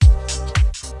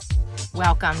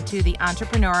Welcome to the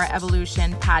Entrepreneur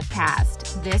Evolution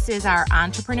podcast. This is our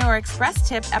Entrepreneur Express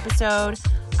Tip episode.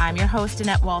 I'm your host,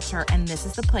 Annette Walter, and this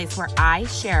is the place where I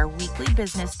share weekly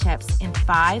business tips in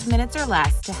 5 minutes or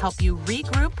less to help you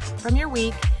regroup from your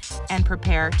week and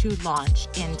prepare to launch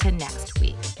into next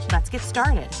week. Let's get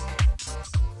started.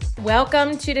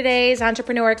 Welcome to today's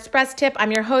Entrepreneur Express Tip.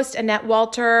 I'm your host, Annette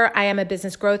Walter. I am a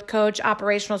business growth coach,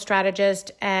 operational strategist,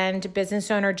 and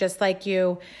business owner just like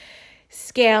you,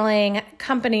 scaling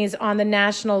companies on the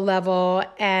national level.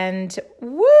 And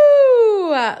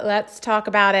let's talk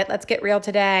about it. Let's get real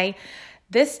today.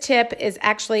 This tip is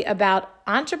actually about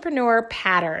entrepreneur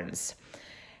patterns.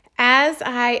 As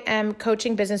I am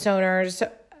coaching business owners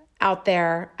out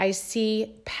there, I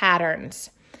see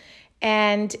patterns.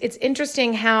 And it's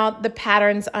interesting how the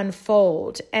patterns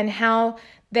unfold and how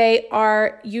they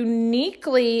are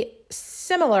uniquely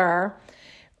similar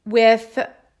with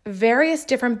various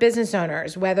different business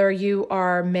owners, whether you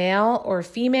are male or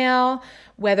female,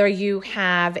 whether you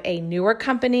have a newer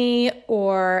company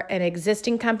or an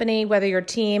existing company, whether your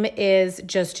team is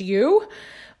just you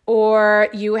or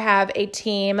you have a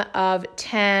team of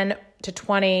 10 to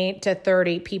 20 to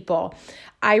 30 people.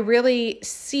 I really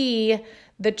see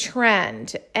the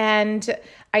trend and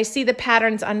I see the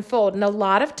patterns unfold. And a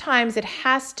lot of times it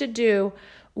has to do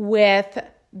with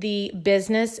the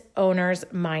business owner's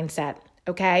mindset,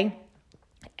 okay?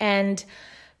 And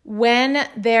when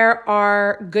there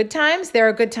are good times, there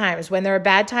are good times. When there are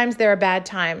bad times, there are bad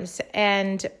times.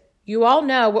 And you all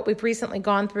know what we've recently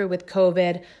gone through with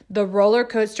COVID, the roller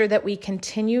coaster that we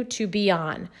continue to be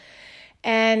on.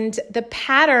 And the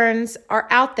patterns are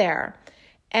out there.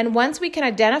 And once we can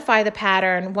identify the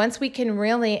pattern, once we can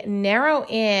really narrow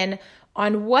in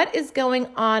on what is going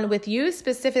on with you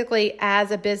specifically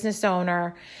as a business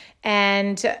owner,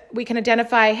 and we can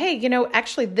identify, hey,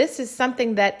 actually this is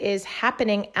something that is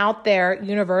happening out there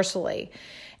universally.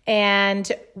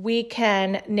 And we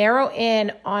can narrow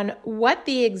in on what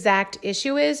the exact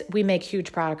issue is, we make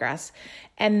huge progress.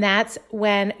 And that's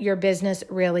when your business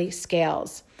really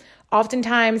scales.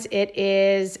 Oftentimes it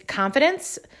is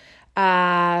confidence,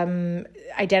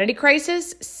 identity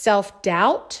crisis,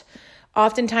 self-doubt.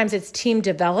 Oftentimes it's team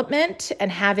development and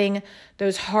having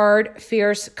those hard,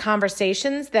 fierce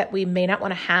conversations that we may not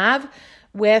want to have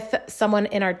with someone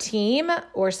in our team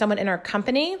or someone in our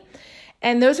company.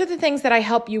 And those are the things that I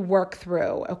help you work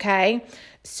through, okay?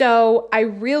 So I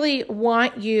really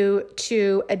want you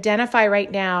to identify right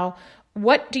now,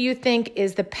 what do you think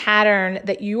is the pattern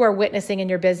that you are witnessing in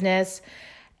your business?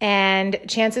 And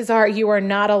chances are you are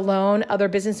not alone. Other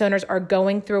business owners are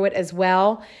going through it as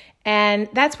well. And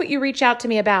that's what you reach out to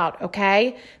me about,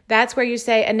 okay? That's where you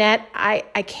say, Annette, I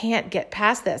can't get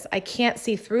past this. I can't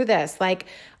see through this. Like,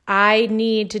 I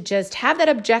need to just have that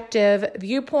objective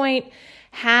viewpoint,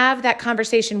 have that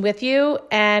conversation with you,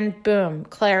 and boom,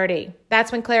 clarity.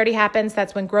 That's when clarity happens.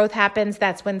 That's when growth happens.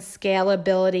 That's when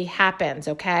scalability happens,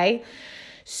 okay?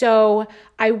 So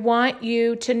I want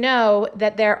you to know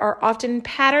that there are often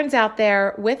patterns out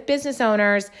there with business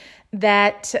owners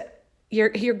that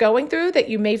you're going through, that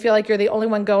you may feel like you're the only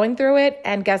one going through it.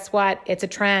 And guess what? It's a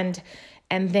trend.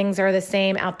 And things are the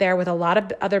same out there with a lot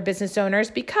of other business owners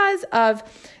because of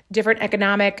different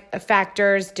economic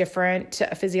factors, different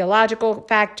physiological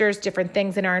factors, different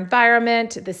things in our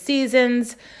environment, the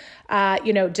seasons,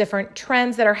 different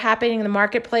trends that are happening in the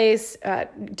marketplace,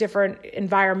 different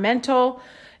environmental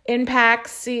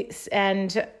impacts,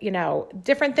 and,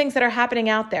 different things that are happening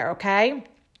out there, okay?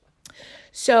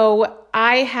 So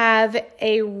I have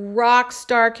a rock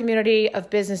star community of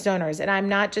business owners, and I'm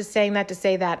not just saying that to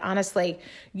say that. Honestly,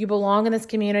 you belong in this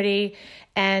community,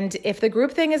 and if the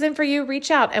group thing isn't for you,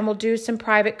 reach out and we'll do some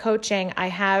private coaching. I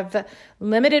have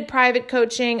limited private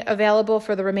coaching available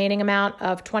for the remaining amount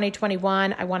of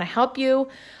 2021. I want to help you.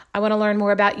 I want to learn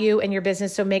more about you and your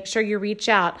business, so make sure you reach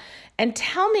out and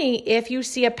tell me if you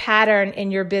see a pattern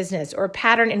in your business or a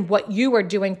pattern in what you are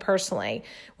doing personally.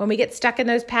 When we get stuck in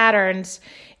those patterns,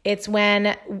 it's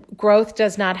when growth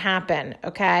does not happen,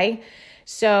 okay?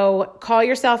 So call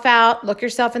yourself out, look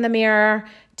yourself in the mirror,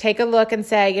 take a look and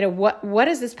say, what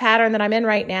is this pattern that I'm in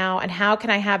right now, and how can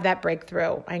I have that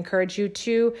breakthrough? I encourage you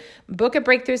to book a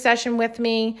breakthrough session with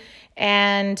me,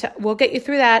 and we'll get you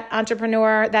through that,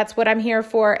 entrepreneur. That's what I'm here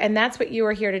for, and that's what you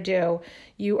are here to do.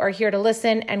 You are here to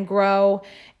listen and grow,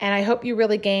 and I hope you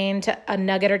really gained a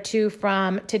nugget or two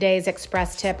from today's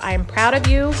Express Tip. I am proud of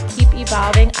you. Keep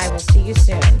evolving. I will see you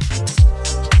soon.